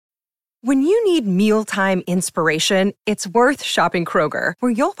When you need mealtime inspiration, it's worth shopping Kroger,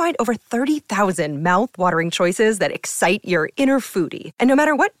 where you'll find over 30,000 mouth-watering choices that excite your inner foodie. And no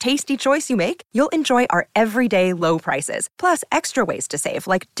matter what tasty choice you make, you'll enjoy our everyday low prices, plus extra ways to save,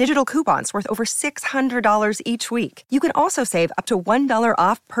 like digital coupons worth over $600 each week. You can also save up to $1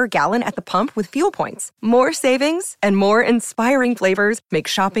 off per gallon at the pump with fuel points. More savings and more inspiring flavors make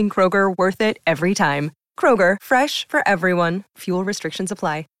shopping Kroger worth it every time. Kroger, fresh for everyone. Fuel restrictions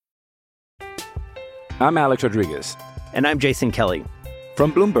apply. I'm Alex Rodriguez. And I'm Jason Kelly.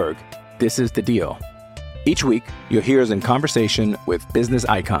 From Bloomberg, this is The Deal. Each week, you'll hear us in conversation with business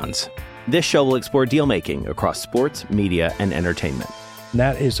icons. This show will explore deal-making across sports, media, and entertainment.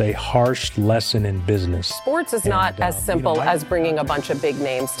 That is a harsh lesson in business. Sports is not as simple as bringing a bunch of big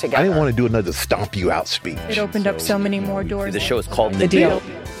names together. I didn't want to do another stomp you out speech. It opened up so many more doors. The show is called The Deal.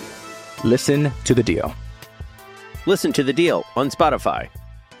 Listen to The Deal. Listen to The Deal on Spotify.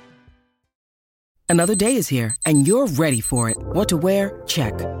 Another day is here, and you're ready for it. What to wear?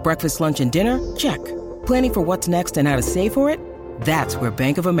 Check. Breakfast, lunch, and dinner? Check. Planning for what's next and how to save for it? That's where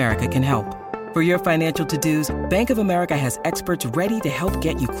Bank of America can help. For your financial to-dos, Bank of America has experts ready to help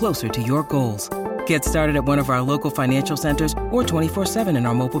get you closer to your goals. Get started at one of our local financial centers or 24/7 in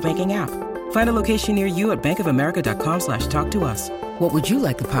our mobile banking app. Find a location near you at bankofamerica.com/talktous. What would you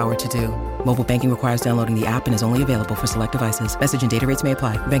like the power to do? Mobile banking requires downloading the app and is only available for select devices. Message and data rates may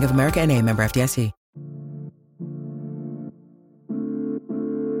apply. Bank of America N.A., member FDIC.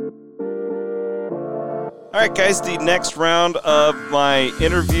 All right, guys, the next round of my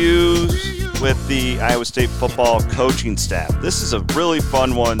interviews with the Iowa State football coaching staff. This is a really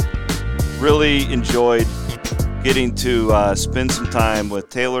fun one. Really enjoyed getting to spend some time with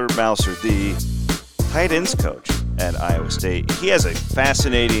Taylor Mouser, the tight ends coach at Iowa State. He has a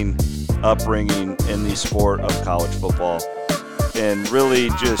fascinating upbringing in the sport of college football and really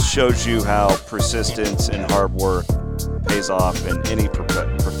just shows you how persistence and hard work pays off in any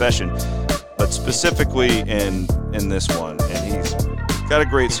profession, but specifically in this one. And he's got a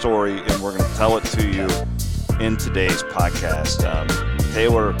great story, and we're going to tell it to you in today's podcast.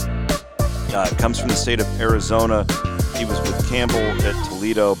 Taylor comes from the state of Arizona. He was with Campbell at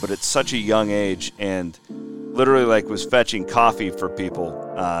Toledo, but at such a young age, and literally was fetching coffee for people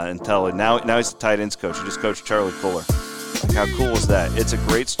until now he's the tight ends coach. He just coached Charlie Fuller. How cool is that? It's a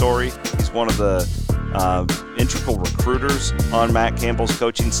great story. He's one of the integral recruiters on Matt Campbell's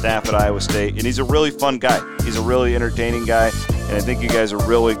coaching staff at Iowa State, and he's a really fun guy. He's a really entertaining guy, and I think you guys are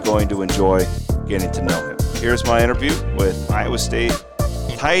really going to enjoy getting to know him. Here's my interview with Iowa State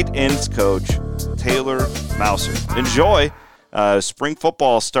tight ends coach Taylor Mouser. Enjoy. Spring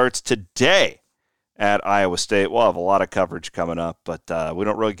football starts today at Iowa State. We'll have a lot of coverage coming up, but we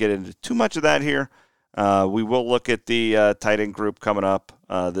don't really get into too much of that here. We will look at the tight end group coming up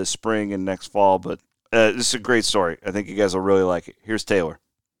this spring and next fall, but this is a great story. I think you guys will really like it. Here's Taylor.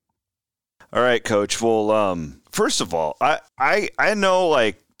 All right, Coach. Well, first of all, I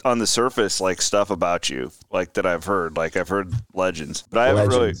know on the surface stuff about you that I've heard. I've heard legends, but I haven't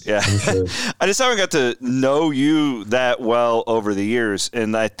really. Yeah, sure. I just haven't got to know you that well over the years,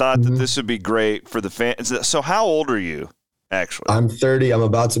 and I thought that this would be great for the fans. So, how old are you? Actually, I'm 30. I'm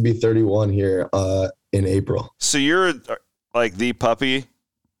about to be 31 here in April. So you're the puppy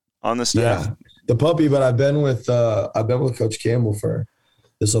on the staff? Yeah, the puppy. But I've been with Coach Campbell for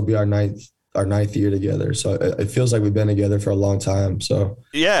this will be our ninth year together. So it feels like we've been together for a long time. So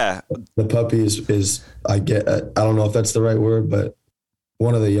yeah, the puppy is I don't know if that's the right word, but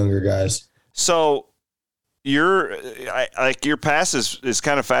one of the younger guys. So your past is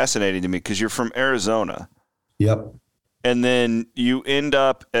kind of fascinating to me because you're from Arizona. Yep. And then you end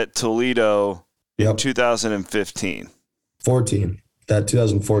up at Toledo in 2015. 14. That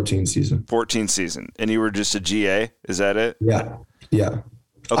 2014 season. 14 season. And you were just a GA? Is that it? Yeah. Yeah.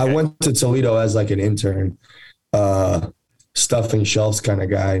 Okay. I went to Toledo as an intern, stuffing shelves kind of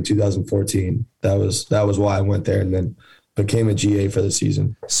guy in 2014. That was why I went there and then became a GA for the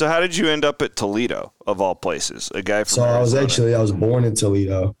season. So how did you end up at Toledo, of all places? A guy from So Arizona. I was born in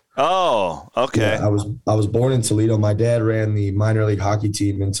Toledo. Oh, okay. Yeah, I was born in Toledo. My dad ran the minor league hockey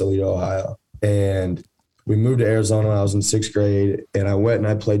team in Toledo, Ohio. And we moved to Arizona when I was in 6th grade, and I went and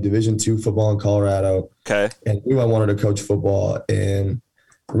I played Division II football in Colorado. Okay. And knew I wanted to coach football and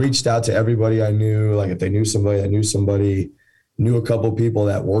reached out to everybody I knew. If they knew somebody, I knew somebody. Knew a couple people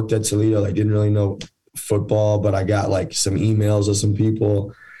that worked at Toledo. Didn't really know football, but I got some emails of some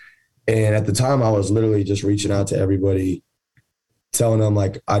people. And at the time, I was literally just reaching out to everybody, telling them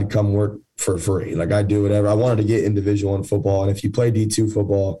I'd come work for free. I'd do whatever. I wanted to get in Division I football. And if you play D2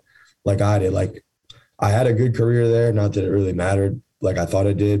 football I did, I had a good career there. Not that it really mattered I thought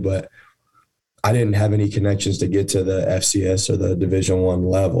it did, but I didn't have any connections to get to the FCS or the Division I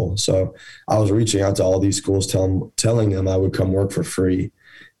level. So I was reaching out to all these schools, telling them I would come work for free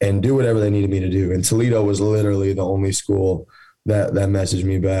and do whatever they needed me to do. And Toledo was literally the only school that messaged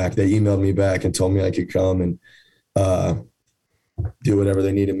me back. They emailed me back and told me I could come and do whatever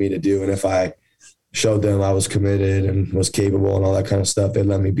they needed me to do. And if I showed them I was committed and was capable and all that kind of stuff, they'd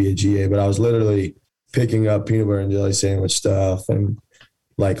let me be a GA. But I was literally picking up peanut butter and jelly sandwich stuff and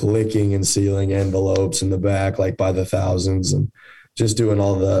like licking and sealing envelopes in the back, like by the thousands, and just doing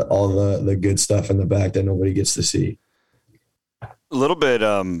all the good stuff in the back that nobody gets to see. A little bit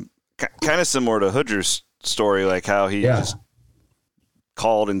kind of similar to Hoodger's story, like how he just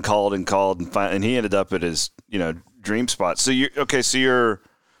called and he ended up at his, dream spot. So you're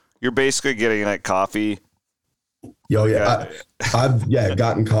basically getting like coffee. I've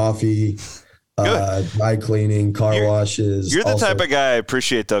gotten coffee, dry cleaning, car washes. You're the type of guy I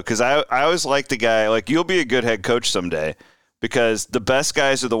appreciate though, because I always like the guy, like you'll be a good head coach someday, because the best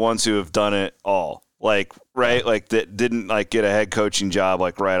guys are the ones who have done it all. Like, right? Like that didn't like get a head coaching job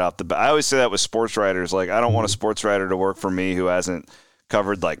like right off the bat. I always say that with sports writers. Like, I don't want a sports writer to work for me who hasn't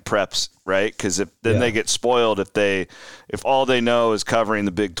covered like preps, right? Because they get spoiled if all they know is covering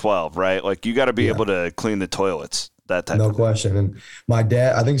the Big 12, right? Like you got to be able to clean the toilets, that type. No question. And my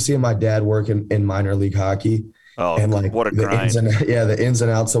dad, I think seeing my dad work in minor league hockey, and like what a grind. The ins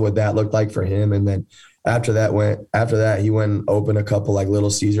and outs of what that looked like for him. And then after that, he went and opened a couple like Little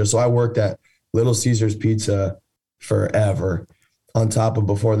Caesars. So I worked at Little Caesars Pizza forever. On top of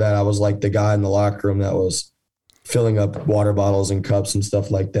before that, I was like the guy in the locker room that was filling up water bottles and cups and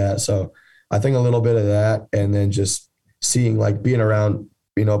stuff like that. So I think a little bit of that, and then just seeing like being around,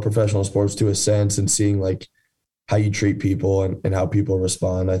 professional sports to a sense, and seeing like how you treat people and how people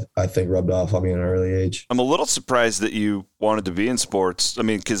respond, I think rubbed off on me at an early age. I'm a little surprised that you wanted to be in sports. I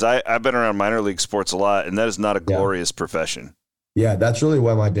mean, because I've been around minor league sports a lot, and that is not a glorious profession. Yeah, that's really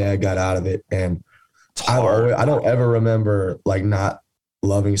why my dad got out of it. And I don't ever remember like not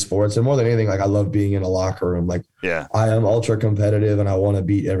loving sports. And more than anything, like I love being in a locker room. Like I am ultra competitive and I want to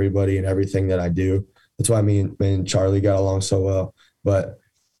beat everybody in everything that I do. That's why me and Charlie got along so well. But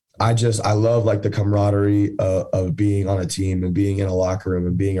I love like the camaraderie of being on a team and being in a locker room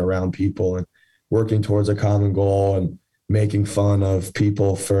and being around people and working towards a common goal and making fun of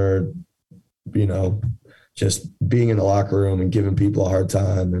people for, just being in the locker room and giving people a hard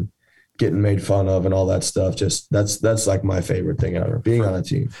time and getting made fun of and all that stuff. Just that's like my favorite thing ever, being on a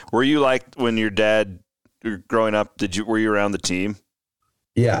team. Were you like when your dad growing up, were you around the team?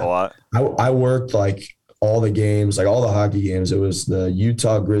 Yeah. A lot. I worked like all the games, like all the hockey games. It was the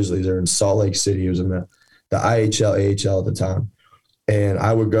Utah Grizzlies. They're in Salt Lake City. It was in the IHL, AHL at the time. And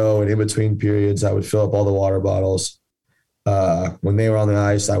I would go, and in between periods, I would fill up all the water bottles. When they were on the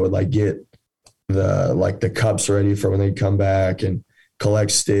ice, I would like get the cups ready for when they'd come back and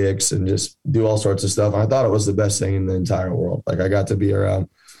collect sticks and just do all sorts of stuff. And I thought it was the best thing in the entire world. Like I got to be around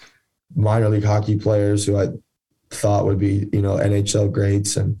minor league hockey players who I thought would be, NHL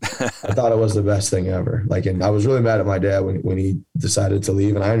greats. And I thought it was the best thing ever. Like, and I was really mad at my dad when he decided to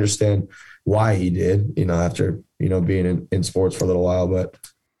leave. And I understand why he did, after, being in sports for a little while, but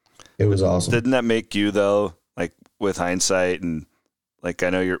it was awesome. Didn't that make you though, like with hindsight, and like, I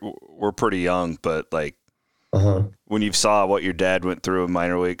know we're pretty young, but like when you saw what your dad went through in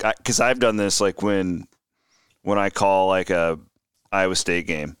minor league, cause I've done this, like when I call like a Iowa State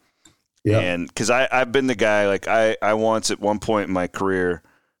game, and cause I've been the guy, like I once at one point in my career,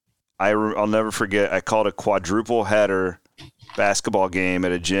 I'll never forget, I called a quadruple header basketball game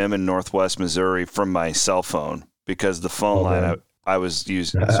at a gym in Northwest Missouri from my cell phone, because the phone line I was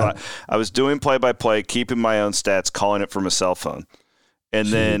using. So I was doing play-by-play, keeping my own stats, calling it from a cell phone. And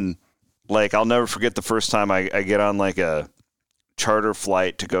then, like, I'll never forget the first time I get on, like, a charter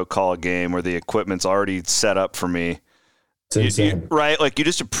flight to go call a game where the equipment's already set up for me. Right? Like, you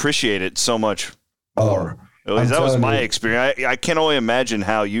just appreciate it so much more. At least that was my experience. I can only imagine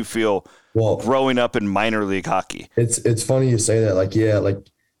how you feel growing up in minor league hockey. It's funny you say that. Like, like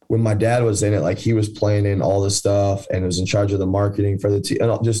when my dad was in it, like he was playing in all this stuff and was in charge of the marketing for the team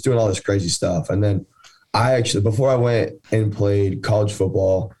and just doing all this crazy stuff. And then I actually, before I went and played college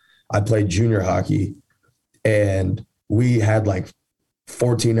football, I played junior hockey, and we had like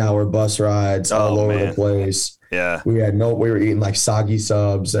 14-hour bus rides all over the place. Yeah. We were eating like soggy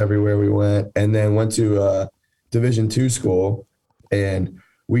subs everywhere we went, and then went to a Division II school, and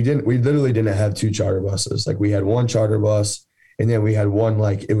we literally didn't have two charter buses. Like we had one charter bus, and then we had one,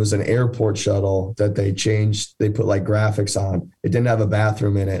 like it was an airport shuttle that they put like graphics on. It didn't have a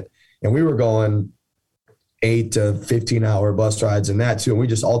bathroom in it. And we were going 8 to 15-hour bus rides and that too. And we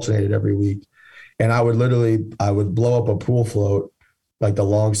just alternated every week. And I would blow up a pool float, like the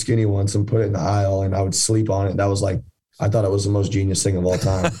long skinny ones, and put it in the aisle, and I would sleep on it. That was like, I thought it was the most genius thing of all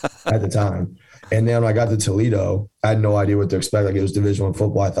time at the time. And then when I got to Toledo, I had no idea what to expect. Like, it was Division I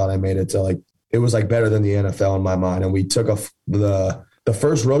football. I thought I made it to, like, it was like better than the NFL in my mind. And we took the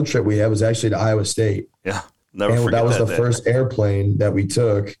first road trip we had was actually to Iowa State. Yeah. Never forget that was the first airplane that we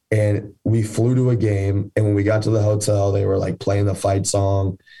took, and we flew to a game. And when we got to the hotel, they were like playing the fight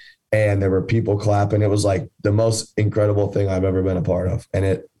song, and there were people clapping. It was like the most incredible thing I've ever been a part of.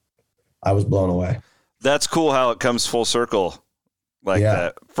 And I was blown away. That's cool how it comes full circle like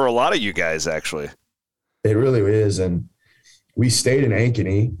that for a lot of you guys, actually. It really is. And we stayed in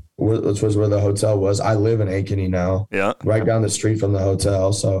Ankeny, which was where the hotel was. I live in Ankeny now, right down the street from the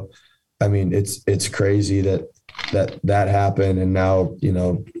hotel. So, I mean, it's crazy that happened. And now, you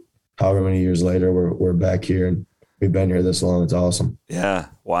know, however many years later, we're back here and we've been here this long. It's awesome. Yeah.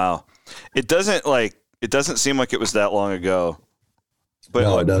 Wow. It doesn't seem like it was that long ago. But,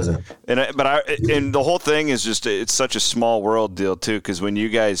 no, it doesn't. And the whole thing is just, it's such a small world deal too. Cause when you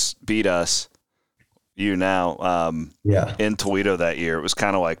guys beat us, in Toledo that year, it was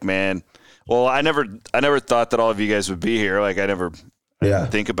kind of like, man, well, I never thought that all of you guys would be here. Like I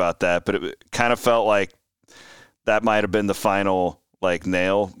didn't think about that, but it kind of felt like that might've been the final like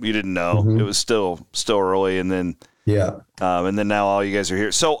nail. You didn't know. Mm-hmm. It was still early. And then, and then now all you guys are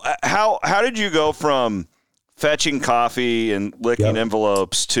here. So how did you go from fetching coffee and licking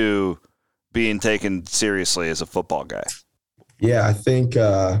envelopes to being taken seriously as a football guy? Yeah, I think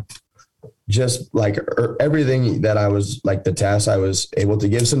just like everything that I was like the tasks I was able to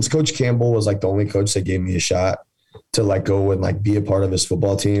give, since Coach Campbell was like the only coach that gave me a shot to like go and like be a part of his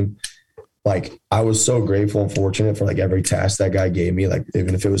football team. Like I was so grateful and fortunate for like every task that guy gave me, like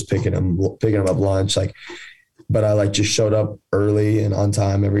even if it was picking him up lunch, like, but I like just showed up early and on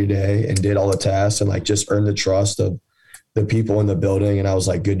time every day and did all the tasks and like just earned the trust of the people in the building. And I was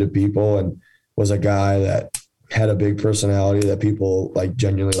like good to people and was a guy that had a big personality that people like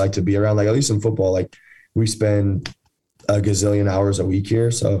genuinely like to be around. Like at least in football, like we spend a gazillion hours a week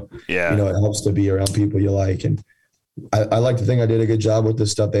here. So, you know, it helps to be around people you like. And I like to think I did a good job with the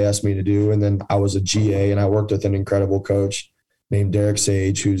stuff they asked me to do. And then I was a GA and I worked with an incredible coach named Derek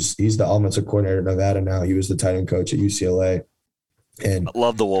Sage, he's the offensive coordinator at Nevada now. He was the tight end coach at UCLA. And I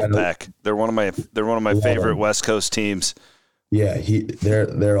love the Wolfpack. They're one of my favorite West Coast teams. Yeah,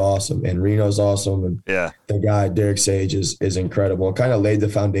 they're awesome. And Reno's awesome. And the guy, Derek Sage, is incredible and kind of laid the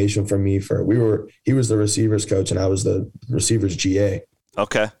foundation for me he was the receivers coach and I was the receivers GA.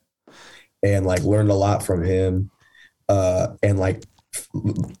 Okay. And like learned a lot from him. And like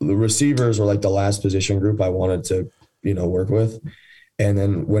the receivers were like the last position group I wanted to, you know, work with. And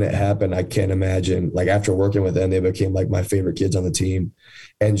then when it happened, I can't imagine, like after working with them, they became like my favorite kids on the team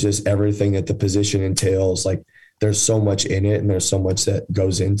and just everything that the position entails. Like there's so much in it and there's so much that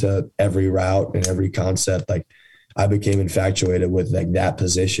goes into every route and every concept. Like I became infatuated with like that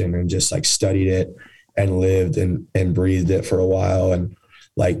position and just like studied it and lived and breathed it for a while and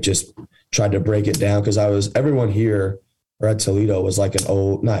like just tried to break it down. Cause everyone here or at Toledo was like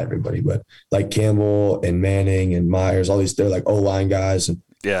not everybody, but like Campbell and Manning and Myers, all these, they're like O-line guys. And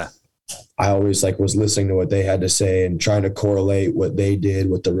I always like was listening to what they had to say and trying to correlate what they did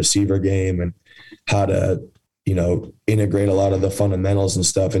with the receiver game and how to, you know, integrate a lot of the fundamentals and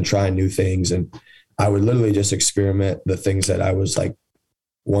stuff and trying new things. And I would literally just experiment the things that I was like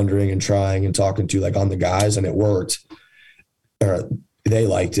wondering and trying and talking to like on the guys, and it worked. Or they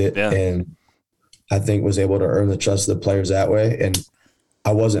liked it. Yeah. And I think was able to earn the trust of the players that way. And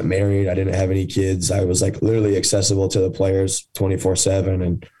I wasn't married. I didn't have any kids. I was like literally accessible to the players 24/7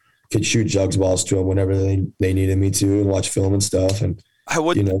 and could shoot jugs balls to them whenever they needed me to and watch film and stuff. And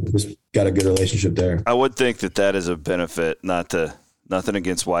just got a good relationship there. I would think that is a benefit, nothing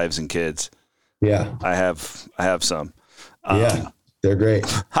against wives and kids. Yeah. I have some. They're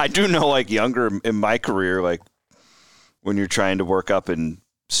great. I do know like younger in my career, like when you're trying to work up in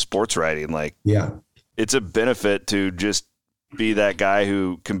sports writing, like it's a benefit to just be that guy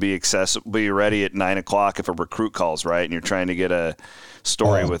who can be accessible, be ready at 9:00 if a recruit calls, right? And you're trying to get a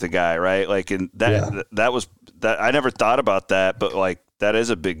story with a guy, right? Like, and that was that. I never thought about that, but like that is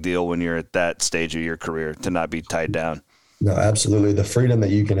a big deal when you're at that stage of your career to not be tied down. No, absolutely. The freedom that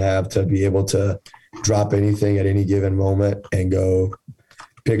you can have to be able to drop anything at any given moment and go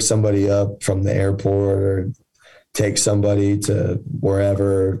pick somebody up from the airport or take somebody to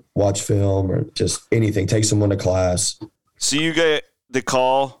wherever, watch film or just anything, take someone to class. So you get the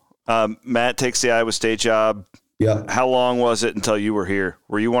call, Matt takes the Iowa State job. Yeah. How long was it until you were here?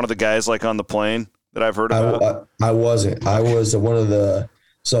 Were you one of the guys like on the plane that I've heard about? I wasn't. I was one of the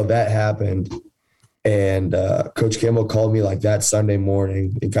 – so that happened. And Coach Campbell called me like that Sunday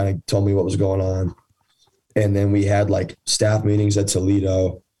morning and kind of told me what was going on. And then we had like staff meetings at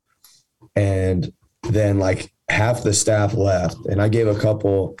Toledo, and then like half the staff left. And I gave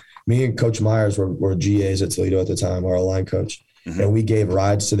me and Coach Myers were GAs at Toledo at the time, our line coach. Mm-hmm. And we gave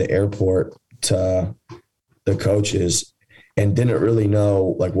rides to the airport to the coaches and didn't really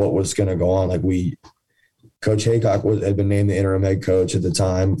know like what was going to go on. Like Coach Haycock had been named the interim head coach at the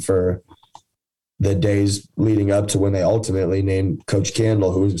time for the days leading up to when they ultimately named Coach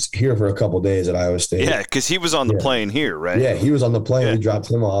Candle, who was here for a couple of days at Iowa State. Yeah, because he was on the plane here, right? Yeah, he was on the plane. Yeah. We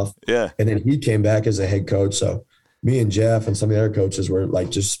dropped him off. Yeah. And then he came back as a head coach. So me and Jeff and some of the other coaches were like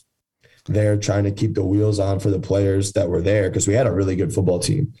just there trying to keep the wheels on for the players that were there because we had a really good football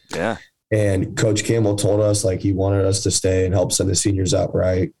team. Yeah. And Coach Campbell told us like he wanted us to stay and help send the seniors out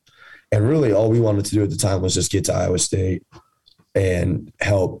right. And really all we wanted to do at the time was just get to Iowa State and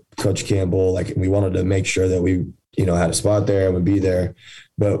help Coach Campbell. Like we wanted to make sure that we, had a spot there and would be there,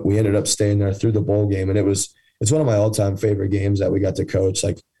 but we ended up staying there through the bowl game. And it's one of my all-time favorite games that we got to coach.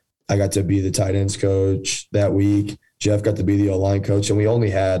 Like I got to be the tight ends coach that week. Jeff got to be the O-line coach. And we only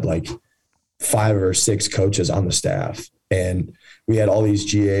had like 5 or 6 coaches on the staff. And we had all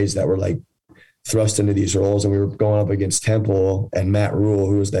these GAs that were like thrust into these roles. And we were going up against Temple and Matt Rule,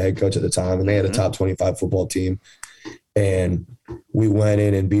 who was the head coach at the time. And they had a top 25 football team. And we went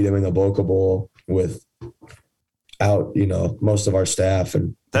in and beat them in the Boca Bowl without, most of our staff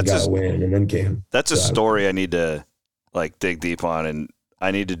and got a win and then came. That's a story I need to like dig deep on. And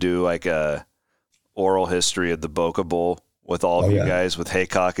I need to do like a oral history of the Boca Bowl with all of you guys with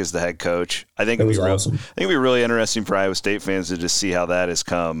Haycock as the head coach. I think it'd be awesome. I think it'd be really interesting for Iowa State fans to just see how that has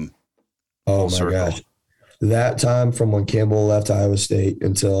come. Oh my gosh. That time from when Campbell left Iowa State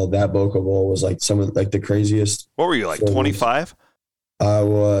until that Boca Bowl was like some of like the craziest. What were you, like 25? I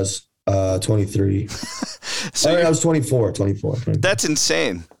was 23. I was 24. That's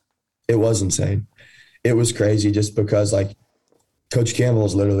insane. It was insane. It was crazy just because like Coach Campbell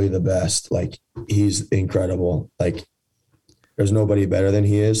is literally the best. Like he's incredible. Like there's nobody better than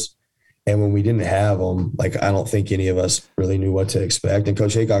he is. And when we didn't have him, like, I don't think any of us really knew what to expect. And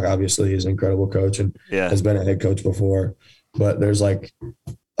Coach Haycock obviously is an incredible coach and has been a head coach before. But there's like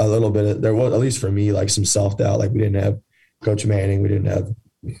a little bit there was, at least for me, like some self-doubt. Like we didn't have Coach Manning. We didn't have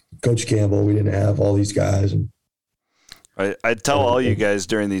Coach Campbell. We didn't have all these guys. And I tell all you guys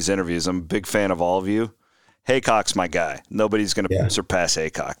during these interviews, I'm a big fan of all of you. Haycock's my guy. Nobody's going to surpass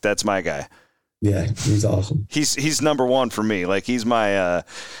Haycock. That's my guy. Yeah, he's awesome. He's number one for me. Like he's my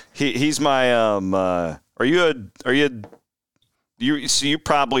you're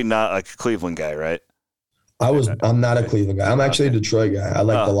probably not like a Cleveland guy, right? I'm not a Cleveland guy. I'm actually a Detroit guy. I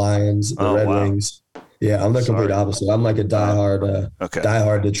like the Lions, the Red Wings. Yeah, I'm the complete opposite. I'm like a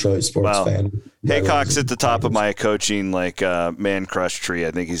diehard Detroit sports fan. Haycock's at the top of my coaching man crush tree.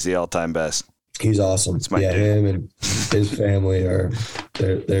 I think he's the all-time best. He's awesome. Him and his family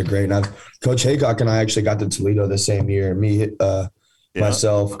they're great. And Coach Haycock and I actually got to Toledo the same year.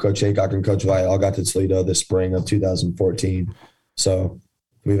 Myself, Coach Haycock, and Coach Vite all got to Toledo the spring of 2014. So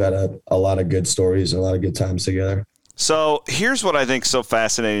we've had a lot of good stories and a lot of good times together. So here's what I think is so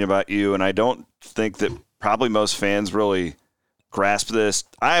fascinating about you, and I don't think that probably most fans really grasp this.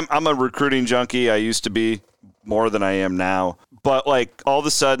 I'm a recruiting junkie. I used to be more than I am now. But like all of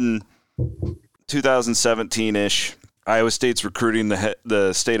a sudden, 2017-ish, Iowa State's recruiting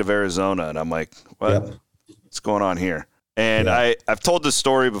the state of Arizona, and I'm like, what? What's going on here? And I've told this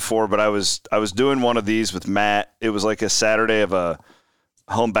story before, but I was doing one of these with Matt. It was like a Saturday of a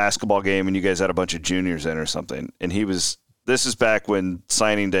home basketball game, and you guys had a bunch of juniors in or something. And this is back when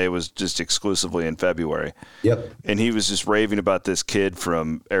signing day was just exclusively in February. Yep. And he was just raving about this kid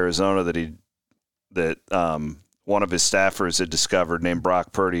from Arizona that one of his staffers had discovered named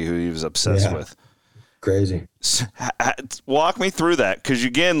Brock Purdy, who he was obsessed with. Crazy. Walk me through that. Cause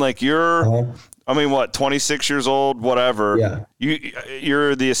again, like you're, 26 years old, whatever. Yeah.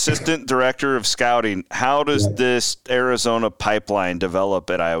 You're the assistant director of scouting. How does this Arizona pipeline develop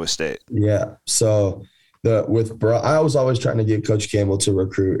at Iowa State? Yeah. So I was always trying to get Coach Campbell to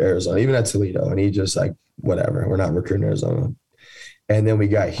recruit Arizona, even at Toledo. And he just like, whatever, we're not recruiting Arizona. And then we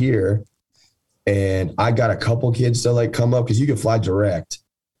got here. And I got a couple kids to like come up because you can fly direct,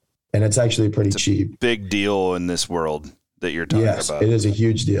 and it's actually pretty cheap. Big deal in this world that you're talking about. It is a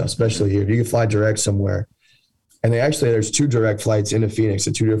huge deal, especially here. You can fly direct somewhere, and there's 2 direct flights into Phoenix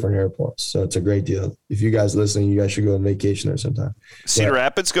at 2 different airports, so it's a great deal. If you guys listening, you guys should go on vacation there sometime. Cedar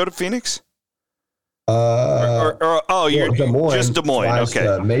Rapids go to Phoenix? You're Des Moines, just Des Moines.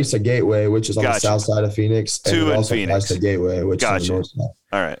 Okay. Mesa Gateway, which is on the south side of Phoenix. Two in also Phoenix. Mesa Gateway, which is on the north side.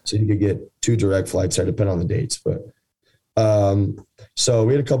 All right. So you could get 2 direct flights there, depending on the dates. But so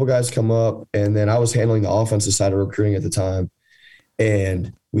we had a couple guys come up, and then I was handling the offensive side of recruiting at the time.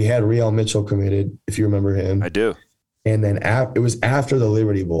 And we had Riel Mitchell committed, if you remember him. I do. And then it was after the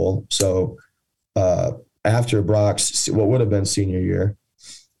Liberty Bowl. So after Brock's, what would have been senior year.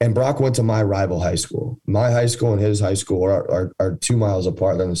 And Brock went to my rival high school. My high school and his high school are 2 miles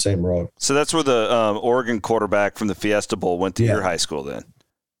apart. They're on the same road. So that's where the Oregon quarterback from the Fiesta Bowl went to your high school then?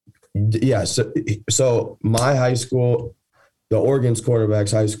 Yeah. So my high school, the Oregon's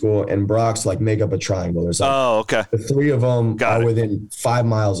quarterback's high school, and Brock's like make up a triangle. There's okay. The 3 of them are within 5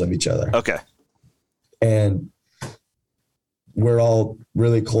 miles of each other. Okay. And we're all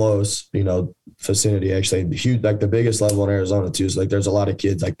really close, vicinity, actually huge, like the biggest level in Arizona too. So like there's a lot of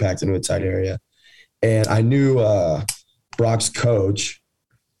kids like packed into a tight area. And I knew Brock's coach,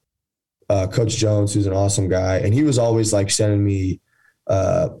 Coach Jones, who's an awesome guy. And he was always like sending me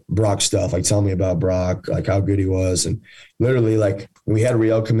Brock stuff, like telling me about Brock, like how good he was. And literally like we had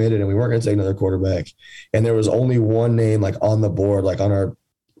Riel committed and we weren't going to take another quarterback. And there was only one name like on the board, like on our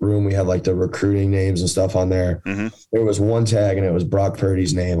room, we have like the recruiting names and stuff on there. Mm-hmm. There was one tag and it was Brock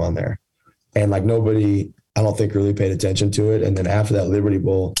Purdy's name on there. And like nobody, I don't think really paid attention to it. And then after that Liberty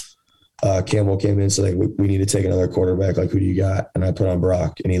Bowl, Campbell came in, so like we need to take another quarterback. Like, who do you got? And I put on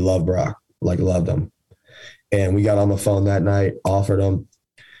Brock, and he loved Brock, like loved him. And we got on the phone that night, offered him,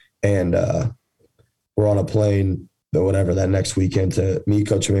 and we're on a plane, that next weekend to meet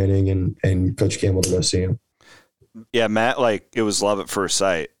Coach Manning and Coach Campbell to go see him. Yeah, Matt, like it was love at first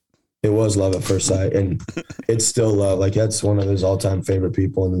sight. It was love at first sight, and it's still love. Like that's one of his all-time favorite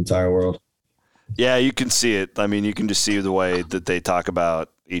people in the entire world. Yeah, you can see it. I mean, you can just see the way that they talk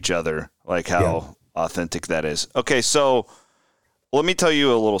about each other, like how authentic that is. Okay, so let me tell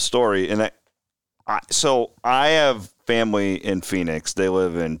you a little story. And I have family in Phoenix. They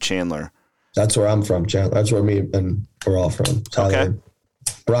live in Chandler. That's where I'm from, Chandler. That's where me and we're all from. Tyler. Okay.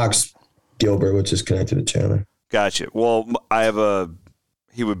 Brock's Gilbert, which is connected to Chandler. Gotcha. Well,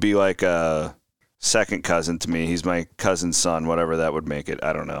 he would be like a second cousin to me. He's my cousin's son, whatever that would make it.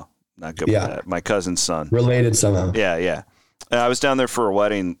 I don't know. Not good with that. My cousin's son. Related somehow. Yeah. And I was down there for a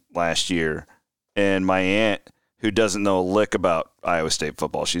wedding last year, and my aunt, who doesn't know a lick about Iowa State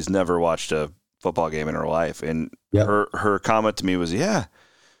football, she's never watched a football game in her life, and her comment to me was, he's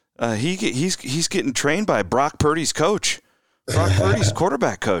getting trained by Brock Purdy's coach. Brock Purdy's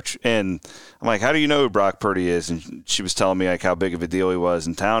quarterback coach. And I'm like, how do you know who Brock Purdy is? And she was telling me like how big of a deal he was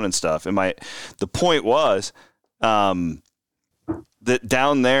in town and stuff. And the point was that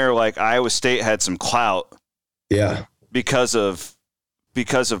down there, like Iowa State had some clout. Yeah. Because of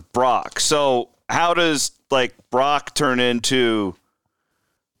Brock. So how does like Brock turn into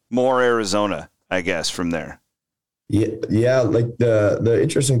more Arizona, I guess, from there? Yeah. Like the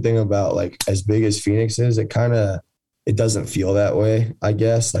interesting thing about like as big as Phoenix is, it doesn't feel that way, I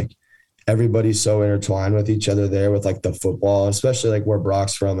guess. Like everybody's so intertwined with each other there with like the football, especially like where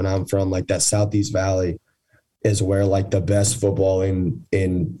Brock's from and I'm from, like that Southeast Valley is where like the best football in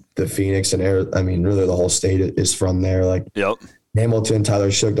the Phoenix and really the whole state is from there. Like Hamilton,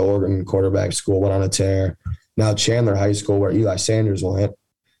 Tyler Shook, the Oregon quarterback school, went on a tear. Now Chandler High School, where Eli Sanders went,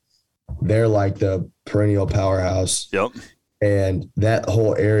 they're like the perennial powerhouse. Yep. And that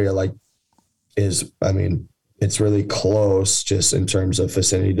whole area it's really close just in terms of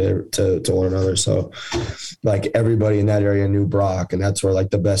vicinity to one another. So like everybody in that area knew Brock, and that's where like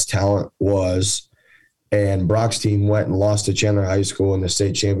the best talent was. And Brock's team went and lost to Chandler High School in the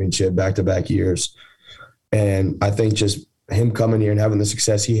state championship back-to-back years. And I think just him coming here and having the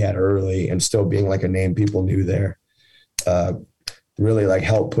success he had early and still being like a name people knew there really like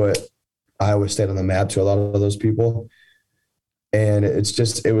helped put Iowa State on the map to a lot of those people. And it's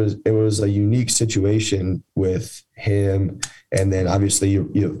just, it was a unique situation with him. And then obviously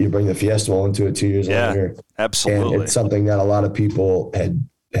you bring the Fiesta Bowl into it 2 years later. Absolutely. And it's something that a lot of people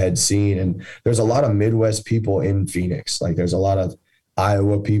had seen. And there's a lot of Midwest people in Phoenix. Like there's a lot of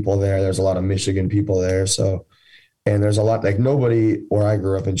Iowa people there. There's a lot of Michigan people there. So, and there's a lot, like nobody where I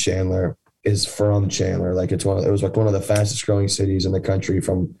grew up in Chandler is from Chandler. Like it was like one of the fastest growing cities in the country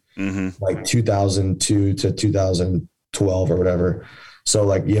from like 2002 to 2012 or whatever. So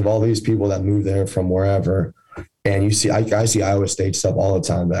like you have all these people that move there from wherever, and you see, I see Iowa State stuff all the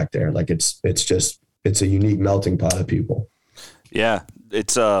time back there. Like it's a unique melting pot of people. Yeah.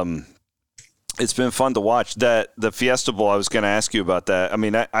 It's been fun to watch that. The Fiesta Bowl, I was going to ask you about that. I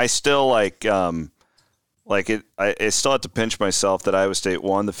mean, I still like, Like I still have to pinch myself that Iowa State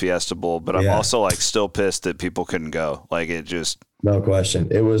won the Fiesta Bowl, but I'm also like still pissed that people couldn't go. Like it just no question.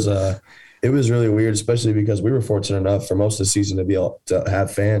 It was really weird, especially because we were fortunate enough for most of the season to be able to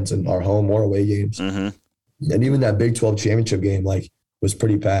have fans in our home or away games, and even that Big 12 championship game was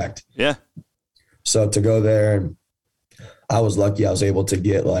pretty packed. Yeah. So to go there, and I was lucky. I was able to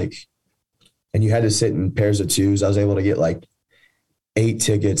get and you had to sit in pairs of twos. I was able to get 8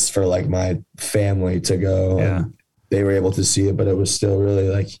 tickets for my family to go. Yeah. And they were able to see it, but it was still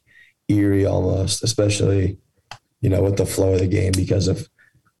really eerie almost, especially, with the flow of the game, because if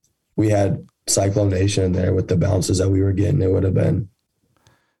we had Cyclone Nation there with the bounces that we were getting, it would have been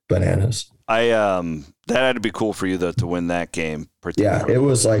bananas. That had to be cool for you though to win that game. Yeah, it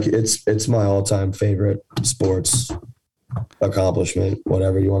was it's my all-time favorite sports accomplishment,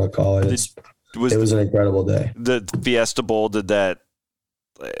 whatever you want to call it. It was an incredible day. The Fiesta Bowl did that.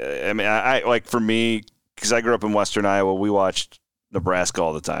 I mean, I for me, because I grew up in Western Iowa, we watched Nebraska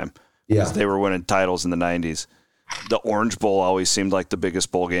all the time. Yeah, they were winning titles in the 90s. The Orange Bowl always seemed like the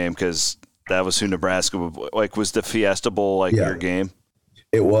biggest bowl game because that was who Nebraska would was the Fiesta Bowl your game?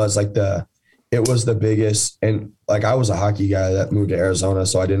 It was it was the biggest, and I was a hockey guy that moved to Arizona,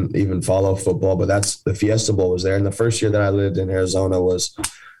 so I didn't even follow football, but the Fiesta Bowl was there. And the first year that I lived in Arizona was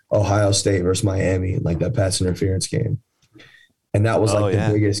Ohio State versus Miami, that pass interference game. And that was the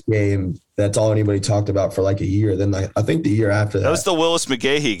biggest game. That's all anybody talked about for a year. Then I think the year after that. That was the Willis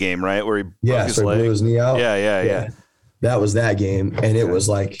McGahee game, right? Where he broke his leg. Blew his knee out. Yeah. That was that game. And it was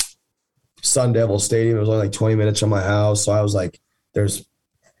Sun Devil Stadium. It was only 20 minutes from my house. So I was there's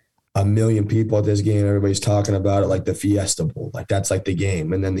a million people at this game. Everybody's talking about it, the Fiesta Bowl. That's the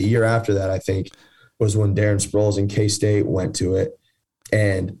game. And then the year after that, I think, was when Darren Sproles and K-State went to it.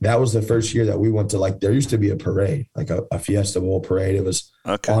 And that was the first year that we went to there used to be a parade, a Fiesta Bowl parade. It was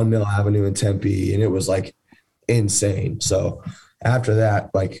on Mill Avenue in Tempe, and it was insane. So after that,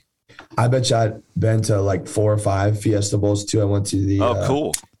 I bet you I'd been to 4 or 5 Fiesta Bowls too. I went to the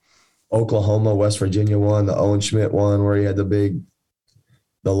cool Oklahoma, West Virginia one, the Owen Schmidt one where he had the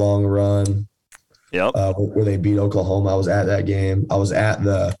long run. Yep. Where they beat Oklahoma. I was at that game. I was at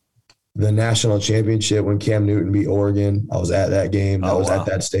the national championship when Cam Newton beat Oregon. I was at that game. I was at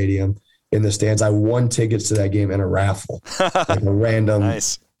that stadium in the stands. I won tickets to that game in a raffle, a random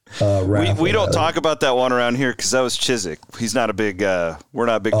nice. Raffle. We don't talk about that one around here because that was Chiswick. He's not a big. We're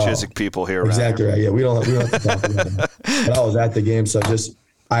not big Chiswick people here. Exactly right. Yeah, we don't have to talk about that. But I was at the game, so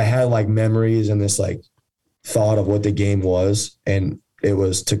I had memories and this thought of what the game was, and it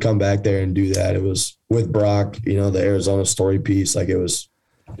was to come back there and do that. It was with Brock, the Arizona story piece. It was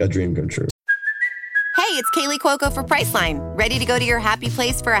a dream come true. Hey, it's Kaylee Cuoco for Priceline. Ready to go to your happy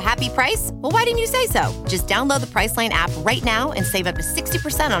place for a happy price? Well, why didn't you say so? Just download the Priceline app right now and save up to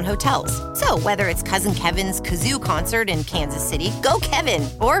 60% on hotels. So whether it's Cousin Kevin's Kazoo Concert in Kansas City, go Kevin,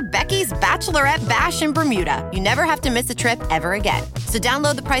 or Becky's Bachelorette Bash in Bermuda, you never have to miss a trip ever again. So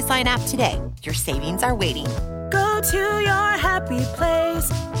download the Priceline app today. Your savings are waiting. Go to your happy place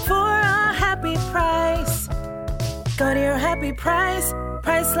for a happy price. Go to your happy price,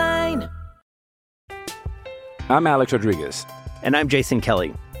 Priceline. I'm Alex Rodriguez. And I'm Jason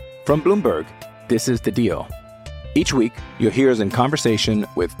Kelly. From Bloomberg, this is The Deal. Each week, you'll hear us in conversation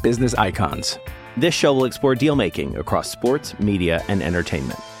with business icons. This show will explore deal-making across sports, media, and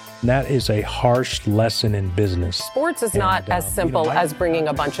entertainment. That is a harsh lesson in business. Sports is not as simple as bringing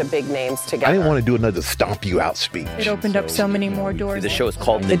a bunch of big names together. I didn't want to do another stomp you out speech. It opened up so many more doors. The show is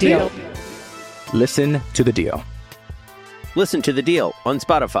called The Deal. Listen to The Deal. Listen to The Deal on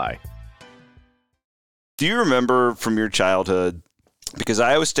Spotify. Do you remember from your childhood, because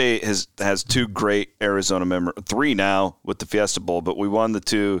Iowa State has 2 great Arizona memories, 3 now with the Fiesta Bowl, but we won the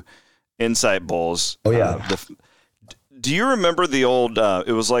 2 Insight Bowls. Oh, yeah. Do you remember the old,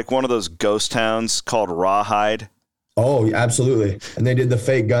 it was one of those ghost towns called Rawhide? Oh, absolutely. And they did the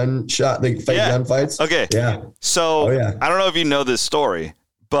fake gun shot, the fake gun fights. Okay. Yeah. So I don't know if you know this story,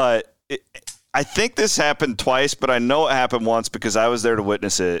 but I think this happened twice, but I know it happened once because I was there to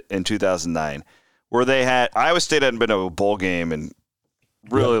witness it in 2009, where Iowa State hadn't been to a bowl game in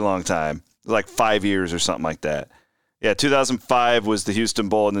a really long time, 5 years or something like that. Yeah, 2005 was the Houston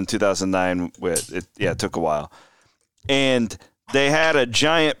Bowl, and then 2009, it took a while. And they had a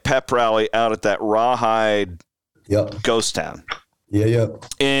giant pep rally out at that Rawhide ghost town. Yeah.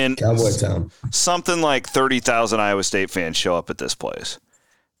 And Cowboy town. Something like 30,000 Iowa State fans show up at this place.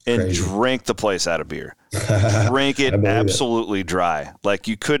 and Crazy. drank the place out of beer. Drank it absolutely dry. Like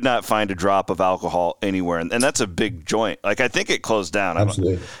you could not find a drop of alcohol anywhere. And that's a big joint. Like I think it closed down.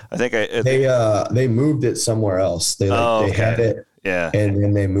 Absolutely. They moved it somewhere else. They had it. Yeah. And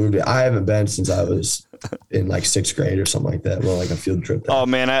then they moved it. I haven't been since I was in like 6th grade or something like that. Well, like a field trip. Oh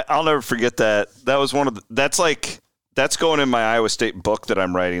man, I'll never forget that. That was that's going in my Iowa State book that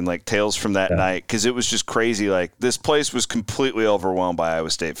I'm writing, like Tales from that night, because it was just crazy. Like this place was completely overwhelmed by Iowa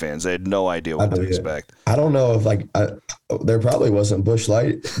State fans. They had no idea what to expect. I don't know if there probably wasn't Busch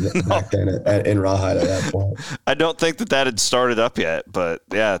Light back then in Rawhide at that point. I don't think that had started up yet, but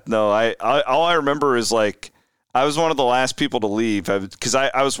yeah, no. I all I remember is like I was one of the last people to leave because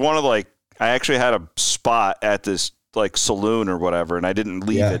I was one of I actually had a spot at this like saloon or whatever, and I didn't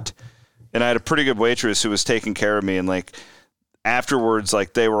leave it. And I had a pretty good waitress who was taking care of me. And like afterwards,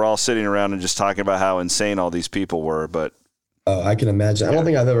 like they were all sitting around and just talking about how insane all these people were. But I can imagine. I don't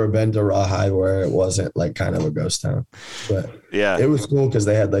think I've ever been to Rawhide where it wasn't like kind of a ghost town. But yeah, it was cool because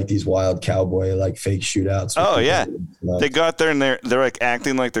they had like these wild cowboy like fake shootouts. Oh yeah, they go out there and they're like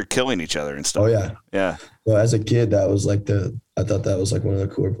acting like they're killing each other and stuff. Oh yeah, yeah. Well, as a kid, that was like I thought that was like one of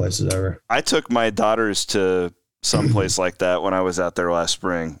the cooler places ever. I took my daughters to someplace like that when I was out there last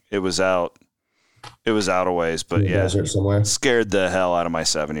spring. It was out a ways, but somewhere. Scared the hell out of my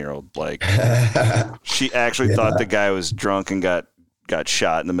 7-year-old. Like she actually thought the guy was drunk and got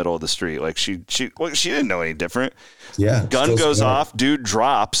shot in the middle of the street. Like she didn't know any different. Yeah. Gun goes off, dude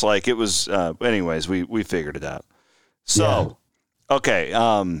drops. Like it was, anyways, we figured it out. So, okay.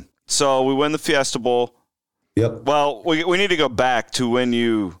 So we win the Fiesta Bowl. Yep. Well, we need to go back to when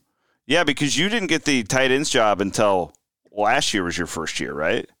because you didn't get the tight ends job until last year was your first year,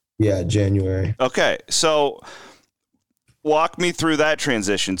 right? Yeah, January. Okay, so walk me through that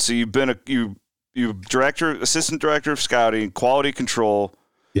transition. So you've been assistant director of scouting, quality control.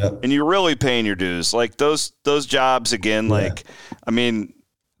 Yep. And you're really paying your dues. Like those jobs again. Yeah. Like, I mean,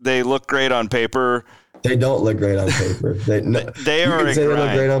 they look great on paper. They don't look great on paper. They are. You can say they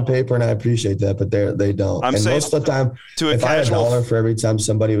look great on paper, and I appreciate that, but they don't. And most of the time, if I had $1 for every time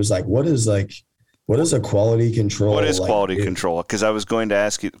somebody was like, "What is a quality control?" What is quality control? Because I was going to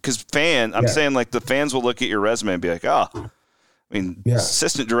ask you. Because I'm saying like the fans will look at your resume and be like, "Oh, I mean,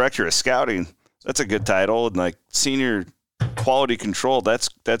 assistant director of scouting, that's a good title," and like senior quality control, that's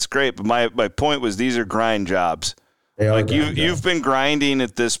great. But my point was these are grind jobs. Like you've been grinding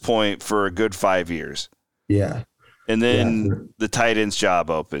at this point for a good 5 years. Yeah. And then the tight ends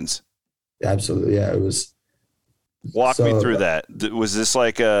job opens. Absolutely. Yeah. It was. Walk me through that. Was this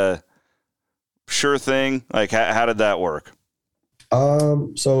like a sure thing? Like how did that work?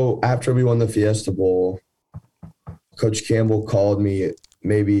 So after we won the Fiesta Bowl, Coach Campbell called me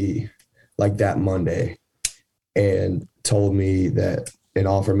maybe like that Monday and told me that and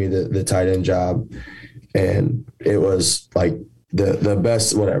offered me the tight end job. And it was like the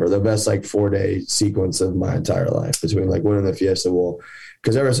best like 4-day sequence of my entire life between like winning the Fiesta Bowl.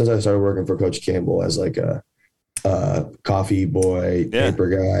 Because ever since I started working for Coach Campbell as like a coffee boy, paper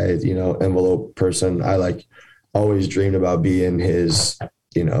guy, envelope person, I like always dreamed about being his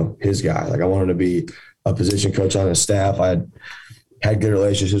guy. Like I wanted to be a position coach on his staff. I had good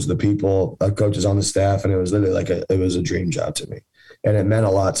relationships with the people, coaches on the staff, and it was literally it was a dream job to me. And it meant a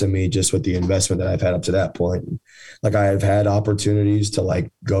lot to me just with the investment that I've had up to that point. Like I have had opportunities to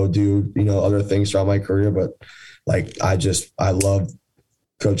like go do, other things throughout my career, but like I love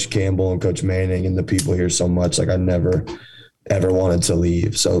Coach Campbell and Coach Manning and the people here so much. Like I never, ever wanted to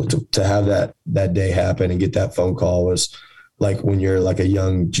leave. So to have that day happen and get that phone call was like when you're like a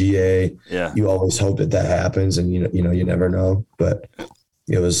young GA, you always hope that happens and you never know, but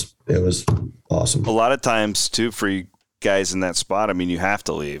it was awesome. A lot of times too, for you guys in that spot, I mean, you have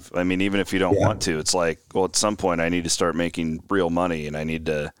to leave. I mean, even if you don't want to, it's like, well, at some point I need to start making real money and I need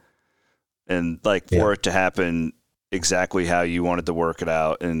to, and like for it to happen exactly how you wanted to work it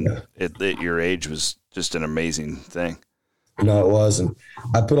out. And at your age was just an amazing thing. No, it was. And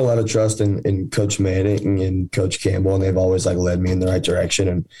I put a lot of trust in Coach Manning and Coach Campbell, and they've always like led me in the right direction.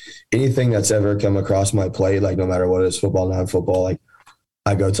 And anything that's ever come across my plate, like no matter what it is, football, non-football, like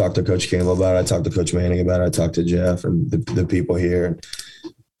I go talk to Coach Campbell about it. I talk to Coach Manning about it. I talk to Jeff and the people here. And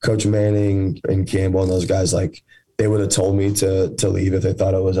Coach Manning and Campbell and those guys, like they would have told me to leave if they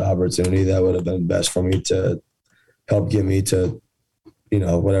thought it was an opportunity that would have been best for me to help get me to,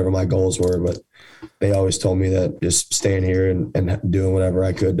 whatever my goals were. But they always told me that just staying here and doing whatever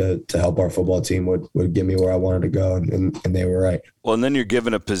I could to help our football team would get me where I wanted to go. And they were right. Well, and then you're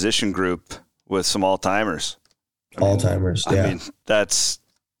given a position group with some all-timers. All-timers, yeah. I mean, that's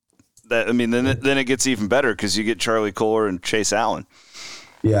that. I mean, then it gets even better because you get Charlie Kolar and Chase Allen.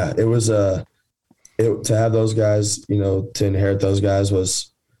 Yeah, it was to have those guys, you know, to inherit those guys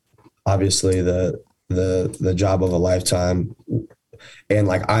was obviously the job of a lifetime. And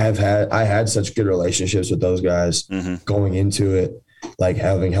like I had such good relationships with those guys going into it, like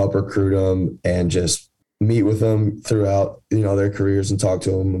having helped recruit them and just meet with them throughout, you know, their careers and talk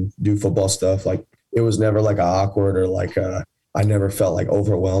to them and do football stuff. Like it was never like awkward or like I never felt like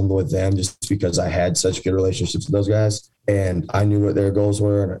overwhelmed with them just because I had such good relationships with those guys and I knew what their goals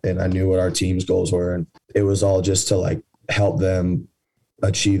were and I knew what our team's goals were. And it was all just to like help them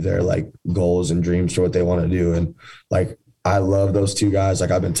achieve their like goals and dreams for what they want to do. And like, I love those two guys.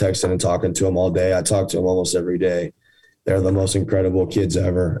 Like I've been texting and talking to them all day. I talk to them almost every day. They're the most incredible kids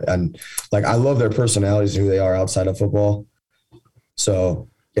ever. And like, I love their personalities and who they are outside of football. So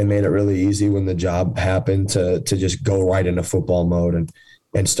it made it really easy when the job happened to just go right into football mode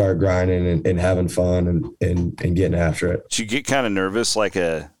and start grinding and having fun and getting after it. Did you get kind of nervous like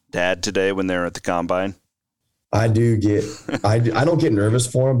a dad today when they're at the combine? I do get, I don't get nervous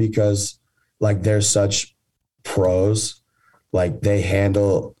for them because like they're such pros. Like they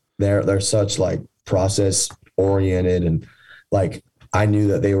handle, they're such like process oriented. And like, I knew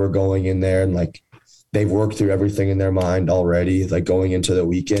that they were going in there and like, they've worked through everything in their mind already, like going into the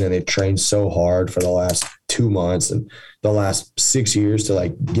weekend, and they've trained so hard for the last 2 months and the last 6 years to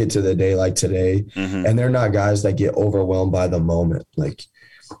like get to the day like today. And they're not guys that get overwhelmed by the moment. Like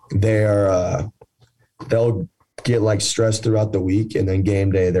they'll get like stressed throughout the week, and then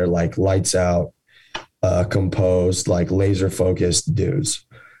game day, they're like lights out, composed, like laser focused dudes.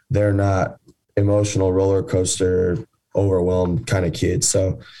 They're not emotional roller coaster, overwhelmed kind of kids.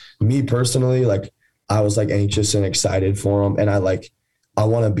 So me personally, like I was like anxious and excited for them. And I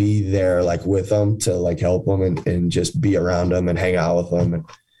want to be there like with them to like help them and just be around them and hang out with them. And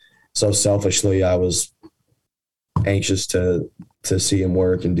so selfishly, I was anxious to see him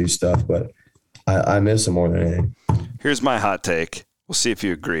work and do stuff, but I miss him more than anything. Here's my hot take. We'll see if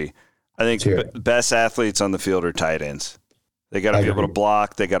you agree. I think the best athletes on the field are tight ends. They got to be able to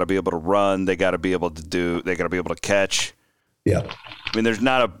block. They got to be able to run. They got to be able to catch. Yeah. I mean, there's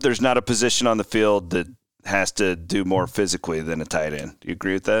not a position on the field that has to do more physically than a tight end. Do you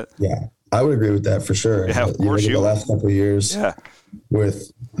agree with that? Yeah, I would agree with that for sure. Yeah, of course the last couple of years,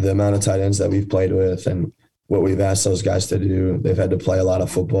 with the amount of tight ends that we've played with and what we've asked those guys to do, they've had to play a lot of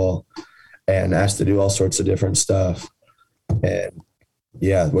football and asked to do all sorts of different stuff. And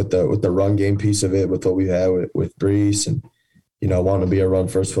yeah, with the run game piece of it, with what we had with Brees and, you know, wanting to be a run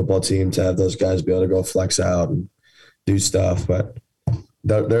first football team, to have those guys be able to go flex out and do stuff. But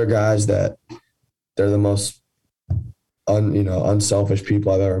they're guys that they're the most unselfish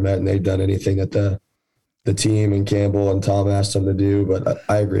people I've ever met, and they've done anything that the team and Campbell and Tom asked them to do. But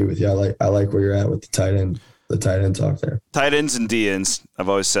I agree with you. I like where you're at with the tight end talk there. Tight ends and D ends. I've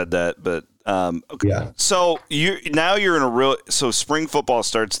always said that, but okay. Yeah. So you're in so spring football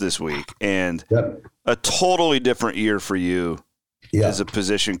starts this week, and a totally different year for you as a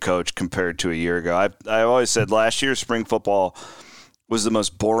position coach compared to a year ago. I always said last year spring football was the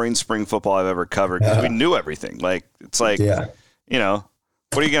most boring spring football I've ever covered because we knew everything. Like it's like, you know,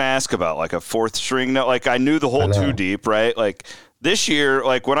 what are you going to ask about? Like a fourth string? No, like I knew the whole two deep, right? Like this year,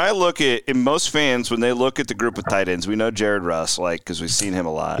 like when I look at, and most fans, when they look at the group of tight ends, we know Jared Russ, like, because we've seen him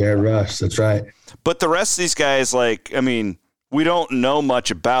a lot. Jared Russ, that's right. But the rest of these guys, like, I mean, we don't know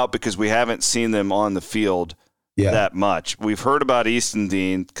much about because we haven't seen them on the field that much. We've heard about Easton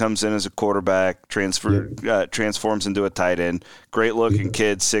Dean, comes in as a quarterback, transforms into a tight end. Great looking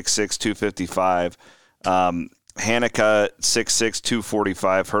kid, 6'6", 255. Hanukkah, 6'6",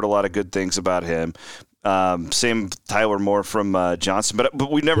 245. Heard a lot of good things about him. Same Tyler Moore from Johnson,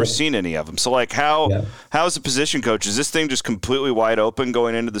 but we've never seen any of them. So like how is the position coach? Is this thing just completely wide open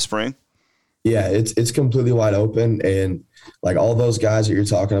going into the spring? Yeah, it's completely wide open, and like all those guys that you're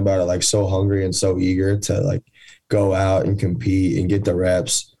talking about are like so hungry and so eager to like go out and compete and get the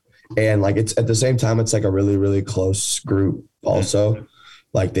reps. And like it's at the same time, it's like a really, really close group also.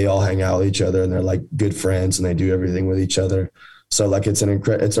 Like they all hang out with each other and they're like good friends and they do everything with each other. So like it's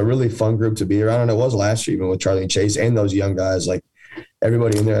a really fun group to be around. And it was last year, even with Charlie and Chase and those young guys, like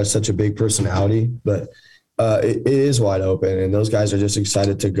everybody in there has such a big personality, but it is wide open, and those guys are just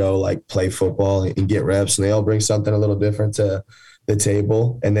excited to go like play football and get reps, and they all bring something a little different to the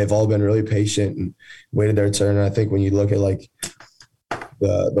table, and they've all been really patient and waited their turn. And I think when you look at like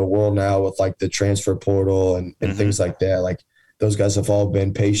the world now with like the transfer portal and things like that, like those guys have all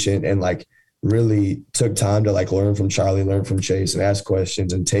been patient and like really took time to like learn from Charlie, learn from Chase, and ask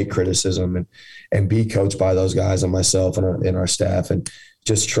questions and take criticism and be coached by those guys and myself and our staff, and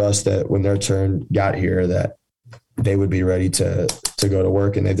just trust that when their turn got here that they would be ready to go to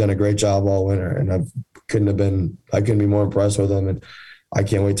work. And they've done a great job all winter. And I couldn't be more impressed with them. And I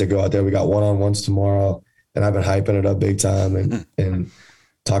can't wait to go out there. We got one-on-ones tomorrow, and I've been hyping it up big time and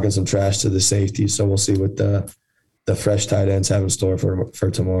talking some trash to the safety. So we'll see what the fresh tight ends have in store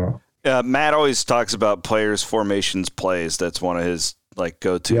for tomorrow. Matt always talks about players, formations, plays. That's one of his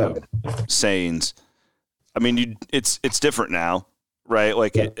go-to sayings. I mean, it's different now, right?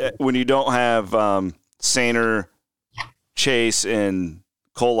 When you don't have Sainer, Chase, and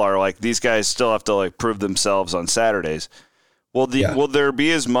Kolar, these guys still have to prove themselves on Saturdays. Will there be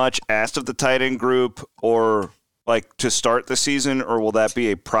as much asked of the tight end group or to start the season, or will that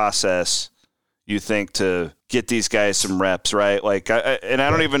be a process you think to get these guys some reps, right? I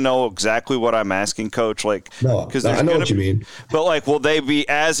don't even know exactly what I'm asking, Coach. I know what you mean. But will they be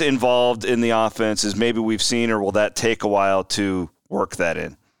as involved in the offense as maybe we've seen, or will that take a while to work that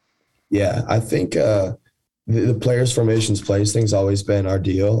in? Yeah, I think the players formations plays thing's always been our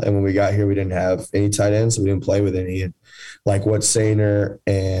deal. And when we got here, we didn't have any tight ends, so we didn't play with any. And what Sainer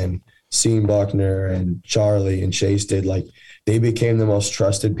and Sean Buckner and Charlie and Chase did, they became the most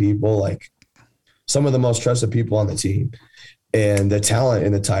trusted people, some of the most trusted people on the team. And the talent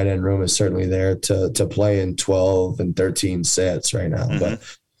in the tight end room is certainly there to play in 12 and 13 sets right now. Mm-hmm.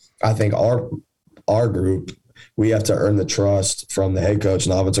 But I think our group, we have to earn the trust from the head coach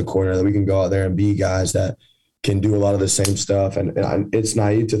and offensive coordinator that we can go out there and be guys that can do a lot of the same stuff. And it's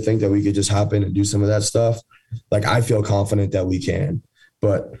naive to think that we could just hop in and do some of that stuff. I feel confident that we can,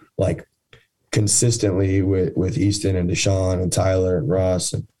 but consistently with Easton and Deshaun and Tyler and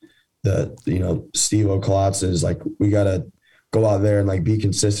Russ and Steve O'Klotz's, we got to go out there and be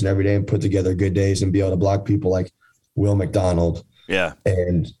consistent every day and put together good days and be able to block people like Will McDonald. Yeah.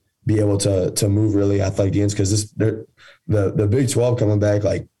 And be able to move really athletic DNs, because the Big 12 coming back,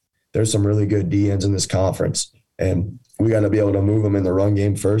 there's some really good DNs in this conference, and we got to be able to move them in the run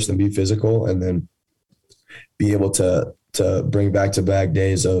game first and be physical, and then be able to bring back-to-back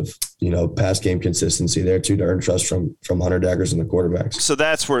days of pass game consistency there too, to earn trust from Hunter Dekkers and the quarterbacks. So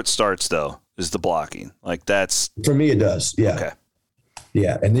that's where it starts, though, is the blocking. That's for me, it does. Yeah. Okay.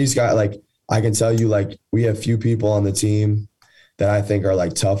 Yeah, and these guys, I can tell you, we have few people on the team that I think are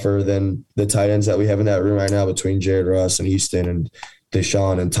tougher than the tight ends that we have in that room right now between Jared Russ and Easton and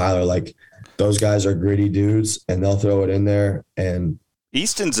Deshaun and Tyler. Those guys are gritty dudes, and they'll throw it in there. And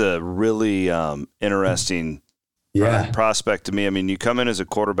Easton's a really interesting prospect to me. I mean, you come in as a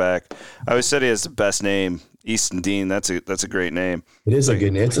quarterback. I always said he has the best name, Easton Dean. That's a great name. It is a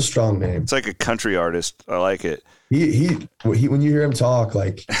good name. It's a strong name. It's like a country artist. I like it. He when you hear him talk,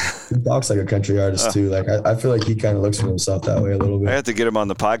 he talks like a country artist too. I feel like he kind of looks at himself that way a little bit. I have to get him on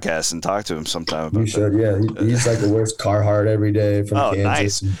the podcast and talk to him sometime about you should, yeah. He's the wears Carhartt every day from Kansas,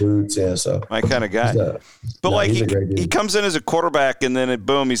 nice. And boots. Yeah, so my kind of guy. He comes in as a quarterback, and then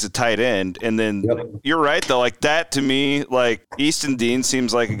boom, he's a tight end. And then You're right though. That to me, Easton Dean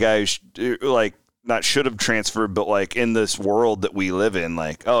seems like a guy who not should have transferred, but in this world that we live in,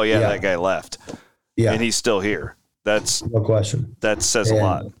 that guy left. Yeah. And he's still here. That's no question. That says a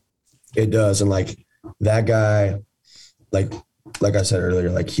lot. It does. And that guy, like I said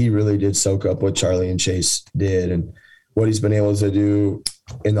earlier, he really did soak up what Charlie and Chase did and what he's been able to do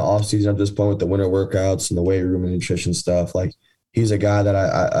in the off season at this point with the winter workouts and the weight room and nutrition stuff. He's a guy that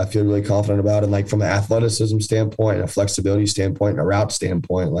I feel really confident about. And from an athleticism standpoint and a flexibility standpoint and a route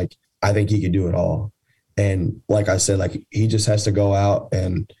standpoint, I think he could do it all. And like I said, he just has to go out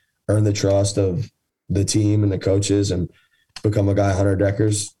and earn the trust of the team and the coaches and become a guy Hunter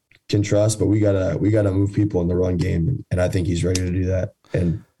Dekkers can trust. But we gotta move people in the run game, and I think he's ready to do that.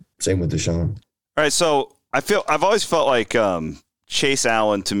 And same with Deshaun. All right, so I've always felt like Chase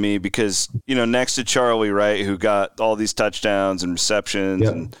Allen to me, because next to Charlie, right, who got all these touchdowns and receptions,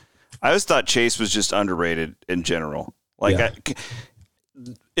 and I always thought Chase was just underrated in general.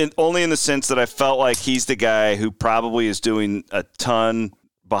 Only in the sense that I felt like he's the guy who probably is doing a ton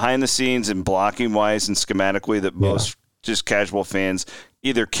behind the scenes and blocking wise and schematically that most just casual fans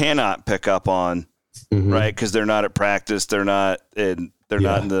either cannot pick up on, right? Because they're not at practice, they're not in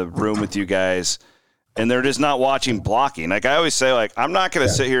the room with you guys, and they're just not watching blocking. I always say, I'm not going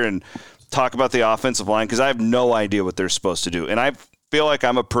to sit here and talk about the offensive line because I have no idea what they're supposed to do, and I feel like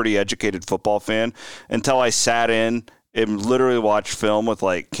I'm a pretty educated football fan until I sat in and literally watched film with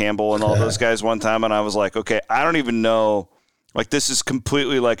Campbell and all those guys one time, and I was like, okay, I don't even know. This is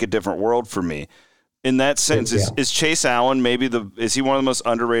completely a different world for me. In that sense, is Chase Allen is he one of the most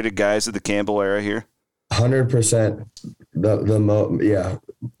underrated guys of the Campbell era here? 100%.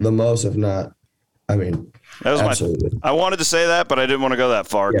 The most, if not. I mean, That was Absolutely. I wanted to say that, but I didn't want to go that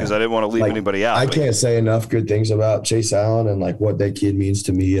far because I didn't want to leave anybody out. I can't say enough good things about Chase Allen and like what that kid means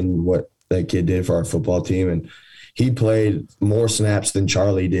to me and what that kid did for our football team. And he played more snaps than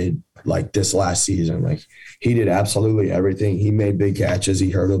Charlie did like this last season. Like he did absolutely everything. He made big catches.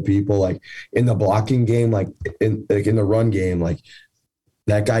 He hurdled people like in the blocking game, like in the run game, like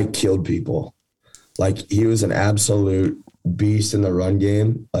that guy killed people. Like he was an absolute beast in the run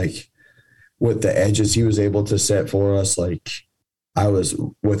game. Like with the edges he was able to set for us. Like I was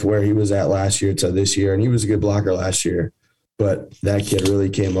with where he was at last year to this year, and he was a good blocker last year, but that kid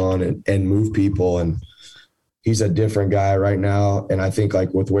really came on and moved people, and he's a different guy right now. And I think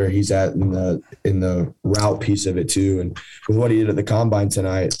like with where he's at in the route piece of it too, and with what he did at the combine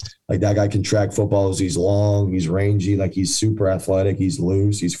tonight, like that guy can track footballs. He's long, he's rangy, like he's super athletic, he's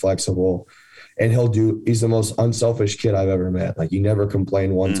loose, he's flexible, and he's the most unselfish kid I've ever met. Like he never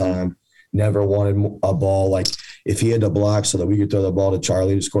complained one time. Never wanted a ball. Like if he had to block so that we could throw the ball to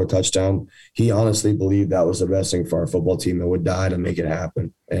Charlie to score a touchdown, he honestly believed that was the best thing for our football team and would die to make it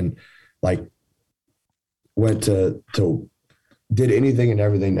happen. And like went to did anything and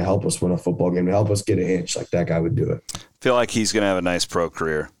everything to help us win a football game, to help us get an inch. Like that guy would do it. Feel like he's going to have a nice pro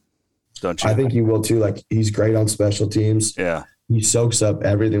career, don't you? I think he will too. Like he's great on special teams. Yeah. He soaks up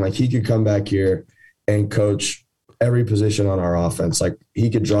everything. Like he could come back here and coach every position on our offense. Like he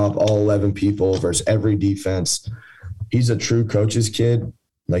could drop all 11 people versus every defense. He's a true coach's kid.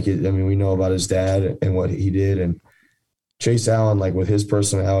 Like, we know about his dad and what he did. And Chase Allen, like with his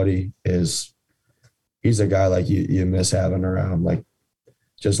personality he's a guy like you miss having around, like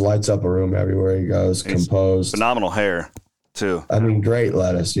just lights up a room everywhere he goes, composed. Phenomenal hair too. I mean, great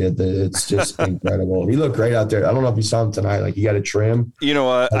lettuce. Yeah. It's just incredible. He looked great out there. I don't know if you saw him tonight. Like he got a trim. You know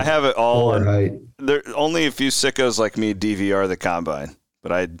what? I have it all. Right. There only a few sickos like me DVR the combine,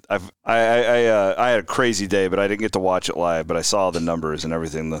 but I had a crazy day, but I didn't get to watch it live. But I saw the numbers and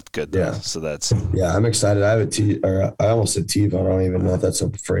everything looked good. Though, so I'm excited. I have I almost said TiVo. I don't even know if that's a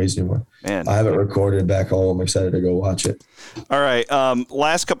phrase anymore. Man, I have it recorded back home. I'm excited to go watch it. All right.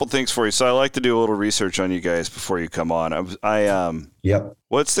 Last couple things for you. So I like to do a little research on you guys before you come on. Yep.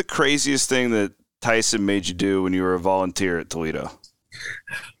 What's the craziest thing that Tyson made you do when you were a volunteer at Toledo?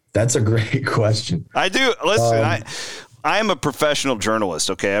 That's a great question. I do. Listen, I am a professional journalist.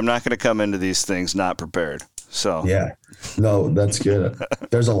 Okay, I'm not going to come into these things not prepared. So yeah, no, that's good.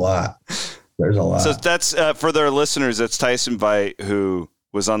 There's a lot. So that's for their listeners. That's Tyson Veit, who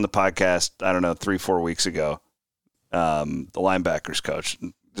was on the podcast, I don't know, 3-4 weeks ago. The linebackers coach,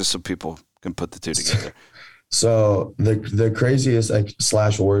 just so people can put the two together. So the craziest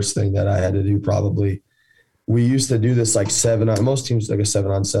 / worst thing that I had to do, probably, we used to do this like most teams like a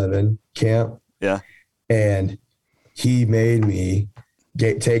 7-on-7 camp. Yeah. And he made me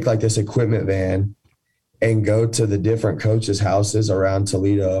take like this equipment van and go to the different coaches' houses around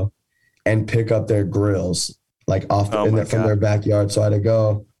Toledo and pick up their grills like from their backyard. So I had to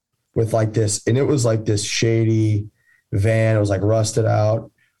go with like this, and it was like this shady van. It was like rusted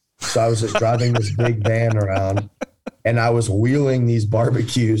out. So I was just driving this big van around, and I was wheeling these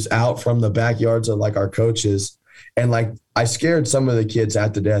barbecues out from the backyards of like our coaches. And like, I scared some of the kids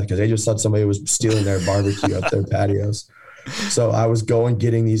at the death because they just thought somebody was stealing their barbecue up their patios. So I was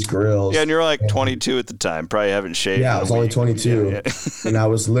getting these grills. Yeah. And you're like 22 at the time, probably haven't shaved. Yeah. I was only 22. Yeah. And I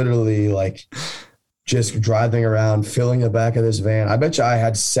was literally like just driving around, filling the back of this van. I bet you I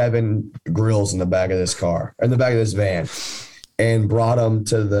had 7 grills in the back of this van, and brought them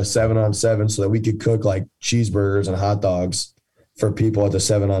to the 7-on-7 so that we could cook like cheeseburgers and hot dogs for people at the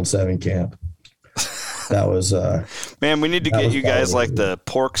 7-on-7 camp. That was man, we need to get you guys like the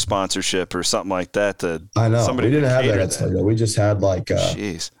pork sponsorship or something like that. I know we didn't have that at Toledo. We just had like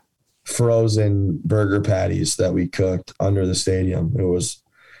frozen burger patties that we cooked under the stadium. It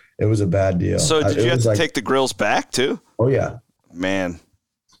was a bad deal. So did you have to take the grills back too? Oh yeah, man.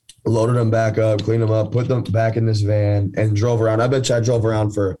 Loaded them back up, cleaned them up, put them back in this van, and drove around. I bet you I drove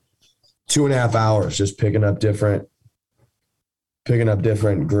around for 2.5 hours just picking up different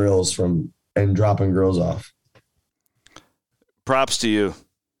grills and dropping grills off. Props to you.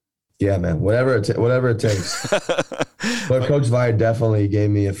 Yeah, man. Whatever it takes. But Coach Veit definitely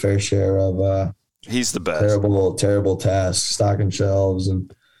gave me a fair share of he's the best. Terrible tasks, stocking shelves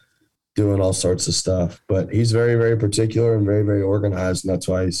and doing all sorts of stuff. But he's very, very particular and very, very organized, and that's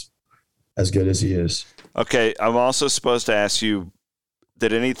why he's as good as he is. Okay, I'm also supposed to ask you,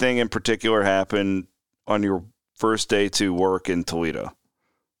 did anything in particular happen on your first day to work in Toledo?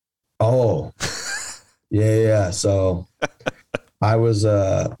 Oh, yeah. So I was,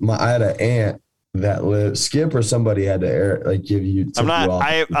 I had an aunt that live Skip or somebody had to give you.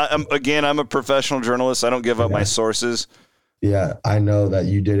 I'm a professional journalist. I don't give up my sources. Yeah, I know that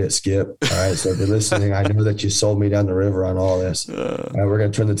you did it, Skip. All right, so if you're listening, I know that you sold me down the river on all this. All right, we're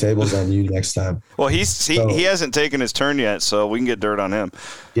gonna turn the tables on you next time. Well, he hasn't taken his turn yet, so we can get dirt on him.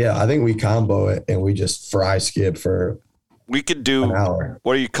 Yeah, I think we combo it and we just fry Skip for. We could do an hour.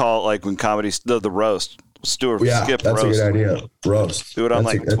 What do you call it? Like when comedy's the roast? Let's do a Skip that's roast. A good idea. Roast. Do it on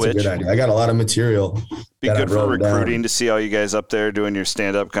Twitch. That's a good idea. I got a lot of material. Be good for recruiting to see all you guys up there doing your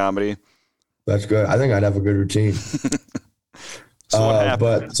stand-up comedy. That's good. I think I'd have a good routine. But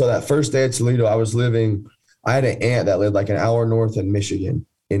that first day at Toledo, I had an aunt that lived like an hour north in Michigan,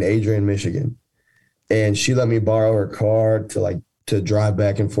 in Adrian, Michigan. And she let me borrow her car to drive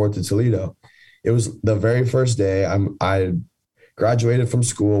back and forth to Toledo. It was the very first day. I graduated from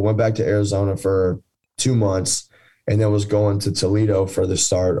school, went back to Arizona for 2 months, and then was going to Toledo for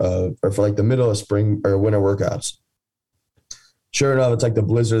the the middle of spring or winter workouts. Sure enough, it's like the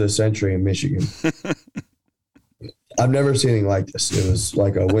blizzard of the century in Michigan. I've never seen anything like this. It was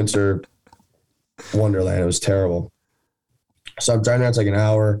like a winter wonderland. It was terrible. So I'm driving out, it's like an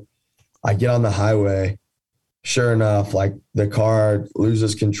hour. I get on the highway. Sure enough, like the car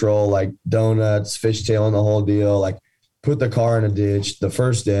loses control, like donuts, fishtailing the whole deal, like put the car in a ditch the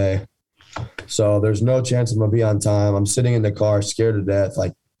first day. So there's no chance I'm going to be on time. I'm sitting in the car scared to death,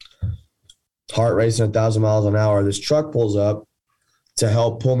 like heart racing 1,000 miles an hour. This truck pulls up to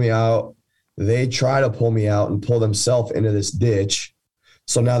help pull me out. They try to pull me out and pull themselves into this ditch.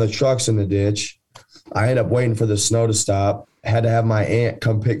 So now the truck's in the ditch. I end up waiting for the snow to stop. Had to have my aunt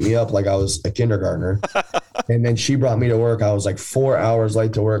come pick me up like I was a kindergartner. And then she brought me to work. I was like 4 hours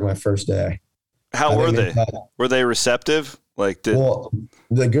late to work my first day. How were they? Were they receptive? Well,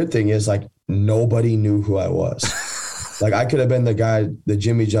 the good thing is like nobody knew who I was. Like I could have been the guy, the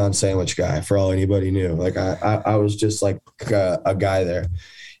Jimmy John sandwich guy for all anybody knew. Like I was just like a guy there.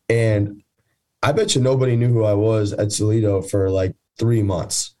 And I bet you nobody knew who I was at Toledo for like 3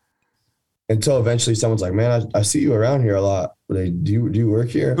 months until eventually someone's like, man, I see you around here a lot. Do you work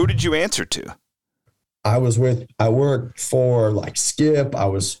here? Who did you answer to? I worked for like Skip. I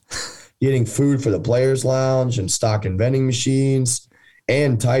was getting food for the players lounge and stocking vending machines,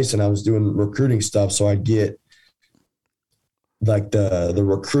 and Tyson. I was doing recruiting stuff. So I'd get like the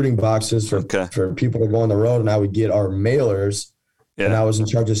recruiting boxes for people to go on the road, and I would get our mailers. Yeah. And I was in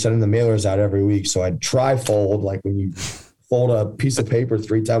charge of sending the mailers out every week. So I'd tri-fold, like when you fold a piece of paper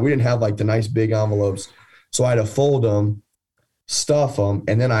 3 times. We didn't have like the nice big envelopes. So I had to fold them, stuff them,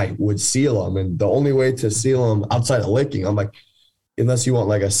 and then I would seal them. And the only way to seal them outside of licking, I'm like, unless you want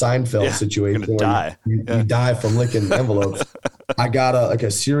like a Seinfeld situation where you die from licking envelopes. I got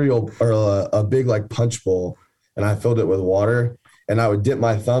a cereal or a big like punch bowl, and I filled it with water. And I would dip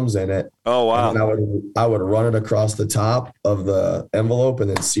my thumbs in it. Oh, wow. And I would run it across the top of the envelope and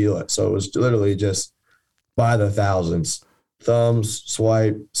then seal it. So it was literally just by the thousands. Thumbs,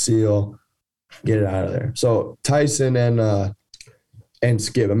 swipe, seal, get it out of there. So Tyson and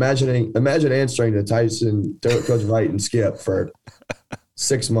Skip. Imagine answering to Tyson, Coach Wright, and Skip for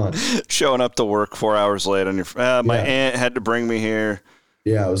 6 months. Showing up to work 4 hours late on your my aunt had to bring me here.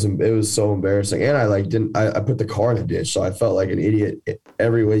 Yeah, it was so embarrassing. And I put the car in a ditch, so I felt like an idiot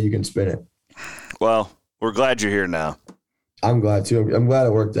every way you can spin it. Well, we're glad you're here now. I'm glad too. I'm glad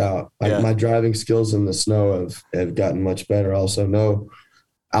it worked out. My driving skills in the snow have gotten much better. Also,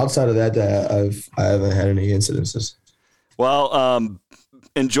 outside of that, I haven't had any incidences. Well,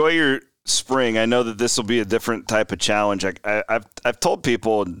 enjoy your spring. I know that this will be a different type of challenge. I've told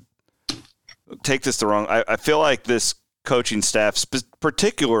people, take this the wrong. I feel like this coaching staff,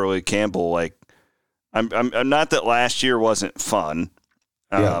 particularly Campbell, like I'm not that last year wasn't fun.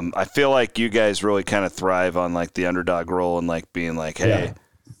 I feel like you guys really kind of thrive on like the underdog role and like being like, hey,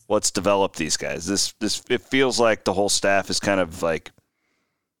 let's develop these guys. This it feels like the whole staff is kind of like,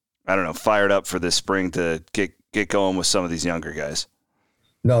 I don't know, fired up for this spring to get going with some of these younger guys.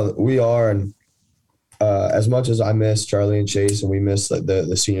 No, we are, and as much as I miss Charlie and Chase, and we miss like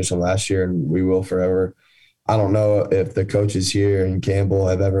the seniors from last year, and we will forever. I don't know if the coaches here in Campbell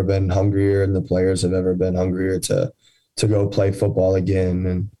have ever been hungrier and the players have ever been hungrier to go play football again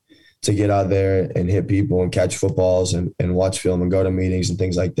and to get out there and hit people and catch footballs and watch film and go to meetings and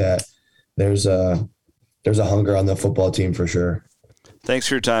things like that. There's a hunger on the football team for sure. Thanks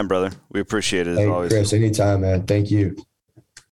for your time, brother. We appreciate it as always. Chris, anytime, man. Thank you.